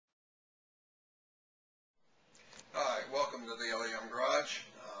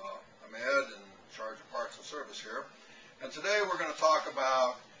here, and today we're going to talk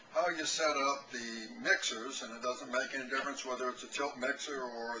about how you set up the mixers, and it doesn't make any difference whether it's a tilt mixer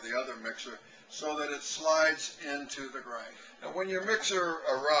or the other mixer, so that it slides into the grinder. Now when your mixer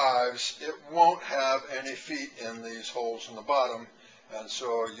arrives, it won't have any feet in these holes in the bottom, and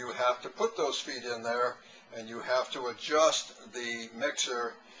so you have to put those feet in there, and you have to adjust the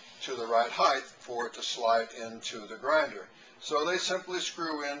mixer to the right height for it to slide into the grinder. So they simply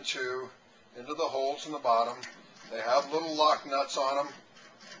screw into the holes in the bottom. They have little lock nuts on them,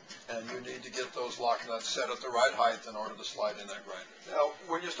 and you need to get those lock nuts set at the right height in order to slide in that grinder. Now,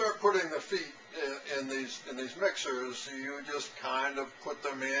 when you start putting the feet in these mixers, you just kind of put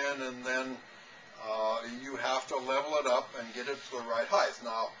them in, and then you have to level it up and get it to the right height.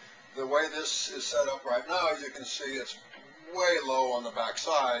 Now, the way this is set up right now, you can see it's way low on the back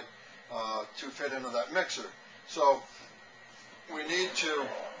side to fit into that mixer. So we need to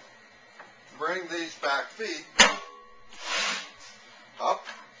bring these back feet up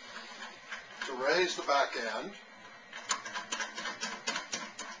to raise the back end,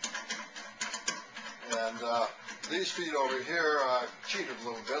 and these feet over here, I cheated a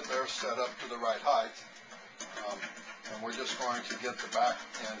little bit. They're set up to the right height, and we're just going to get the back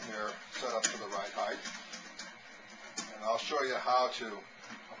end here set up to the right height, and I'll show you how to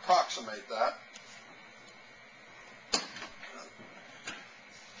approximate that.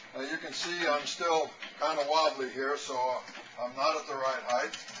 Now you can see I'm still kind of wobbly here, so I'm not at the right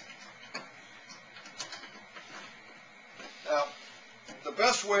height. Now, the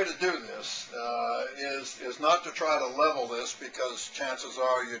best way to do this is not to try to level this, because chances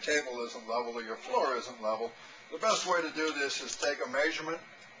are your table isn't level or your floor isn't level. The best way to do this is take a measurement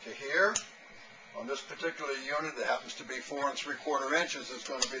to here. On this particular unit, it happens to be 4 3/4 inches is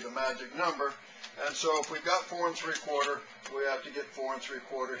going to be the magic number. And so if we've got 4 3/4, we have to get 4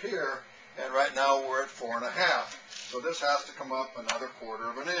 3/4 here. And right now we're at 4 1/2. So this has to come up another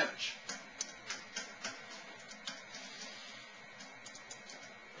 1/4 inch.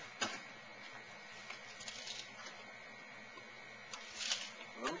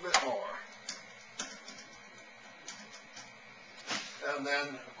 A little bit more. And then,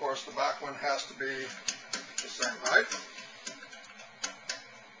 of course, the back one has to be the same height.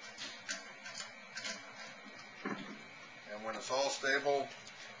 And when it's all stable,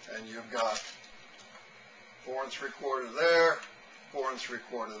 and you've got 4 3/4 there, 4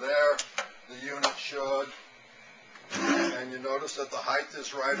 3/4 there, the unit should, and you notice that the height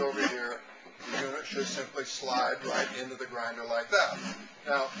is right over here, the unit should simply slide right into the grinder like that.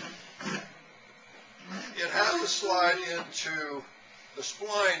 Now, it has to slide into the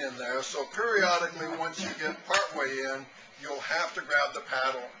spline in there, so periodically once you get partway in, you'll have to grab the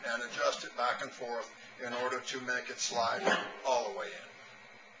paddle and adjust it back and forth in order to make it slide all the way in.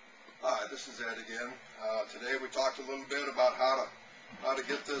 Hi, this is Ed again. Today we talked a little bit about how to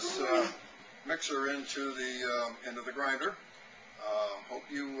get this mixer into the grinder. Hope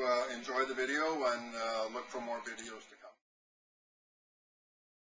you enjoyed the video, and look for more videos to come.